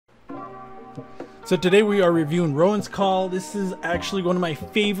So today we are reviewing Rowan's Call. This is actually one of my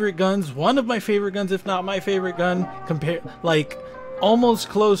favorite guns, if not my favorite gun, almost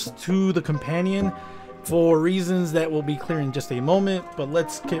close to the companion for reasons that will be clear in just a moment. But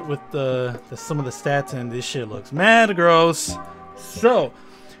let's get with some of the stats, and this shit looks mad gross. So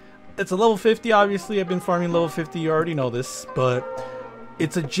it's a level 50, obviously. I've been farming level 50, you already know this, but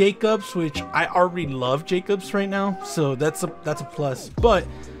it's a Jacobs, which I already love Jacobs right now, so that's a plus. But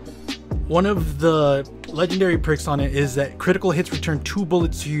one of the legendary perks on it is that critical hits return 2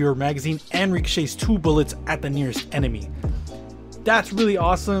 bullets to your magazine and ricochets 2 bullets at the nearest enemy. That's really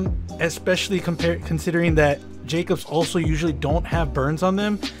awesome, especially considering that Jacobs also usually don't have burns on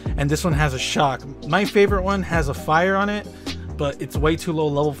them, and this one has a shock. My favorite one has a fire on it, but it's way too low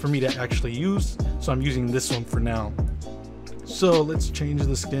level for me to actually use, so I'm using this one for now. So let's change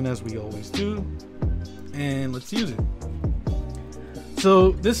the skin as we always do, and let's use it.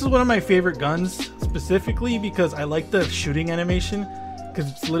 So this is one of my favorite guns, specifically because I like the shooting animation, because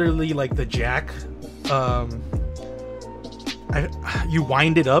it's literally like the jack. You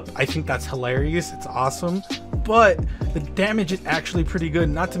wind it up. I think that's hilarious. It's awesome, but the damage is actually pretty good.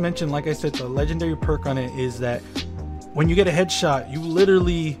 Not to mention, like I said, the legendary perk on it is that when you get a headshot,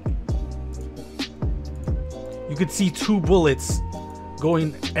 you could see 2 bullets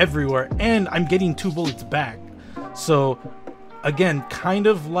going everywhere, and I'm getting 2 bullets back. So again, kind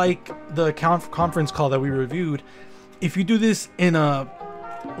of like the conference call that we reviewed, if you do this in a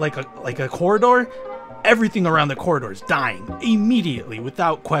corridor, everything around the corridor is dying immediately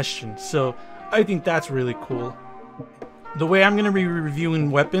without question. So I think that's really cool. The way I'm going to be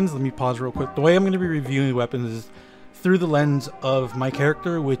reviewing weapons, let me pause real quick. The way I'm going to be reviewing weapons is through the lens of my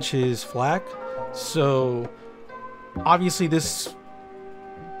character, which is Flak. So obviously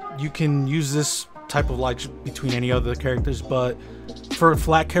you can use this type of logic between any other characters, but for a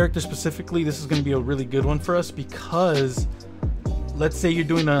Flak character specifically, this is going to be a really good one for us, because let's say you're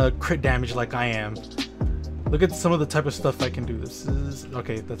doing a crit damage like I am. Look at some of the type of stuff I can do. This is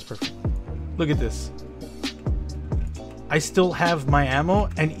okay, that's perfect. Look at this. I still have my ammo,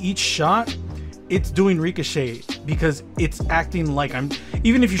 and each shot it's doing ricochet because it's acting like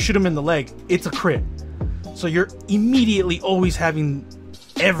even if you shoot him in the leg, it's a crit. So you're immediately always having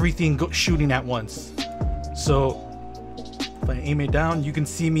everything shooting at once. So if I aim it down, you can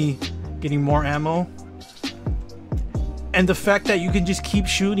see me getting more ammo, and the fact that you can just keep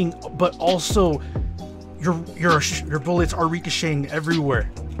shooting, but also your bullets are ricocheting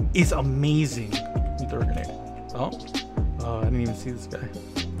everywhere is amazing. Let me throw a grenade. Oh, I didn't even see this guy.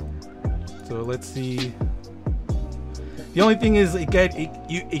 So let's see. The only thing is it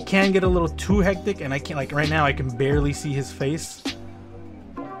can get a little too hectic, and I can't, like right now I can barely see his face.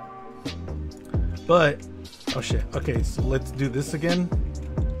 But oh shit. Okay, so let's do this again.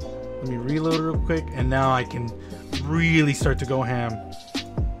 Let me reload real quick, and now I can really start to go ham.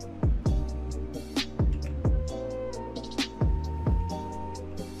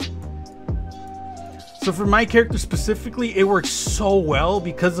 So for my character specifically, it works so well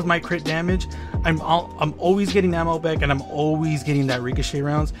because of my crit damage. I'm always getting ammo back, and I'm always getting that ricochet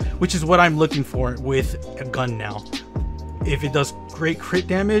rounds, which is what I'm looking for with a gun now. If it does great crit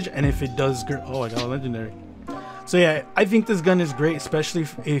damage, and if it does oh, I got a legendary. So yeah, I think this gun is great, especially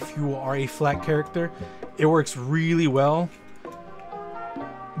if you are a Flak character. It works really well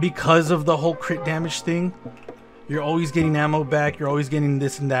because of the whole crit damage thing. You're always getting ammo back, you're always getting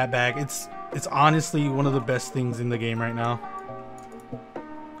this and that back. It's honestly one of the best things in the game right now.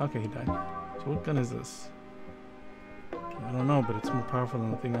 Okay, he died. So what gun is this? I don't know, but it's more powerful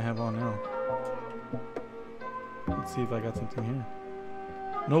than the thing I have on now. Let's see if I got something here.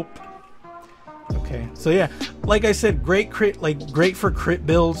 Nope. Okay, so yeah, like I said, great for crit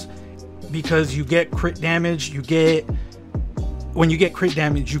builds, because you get crit damage. When you get crit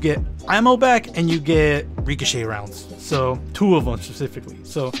damage, you get ammo back, and you get ricochet rounds. So 2 of them specifically.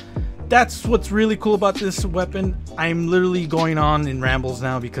 So that's what's really cool about this weapon. I'm literally going on in rambles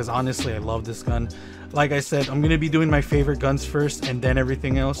now because honestly I love this gun. Like I said, I'm gonna be doing my favorite guns first and then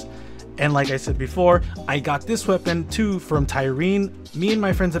everything else. And like I said before, I got this weapon too from Tyrene. Me and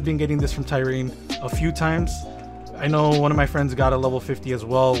my friends have been getting this from Tyrene a few times. I know one of my friends got a level 50 as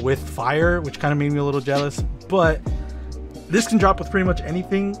well with fire, which kind of made me a little jealous, but this can drop with pretty much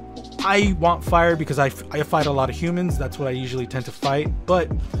anything. I want fire because I fight a lot of humans. That's what I usually tend to fight,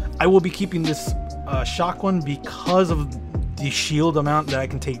 but I will be keeping this shock one because of the shield amount that I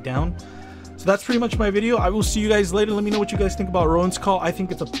can take down. So that's pretty much my video. I will see you guys later. Let me know what you guys think about Rowan's Call. I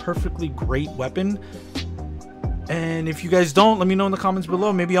think it's a perfectly great weapon. And if you guys don't, let me know in the comments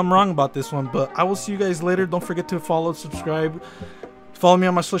below. Maybe I'm wrong about this one, but I will see you guys later. Don't forget to follow, subscribe, Follow me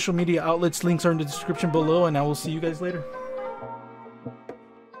on my social media outlets. Links are in the description below, and I will see you guys later.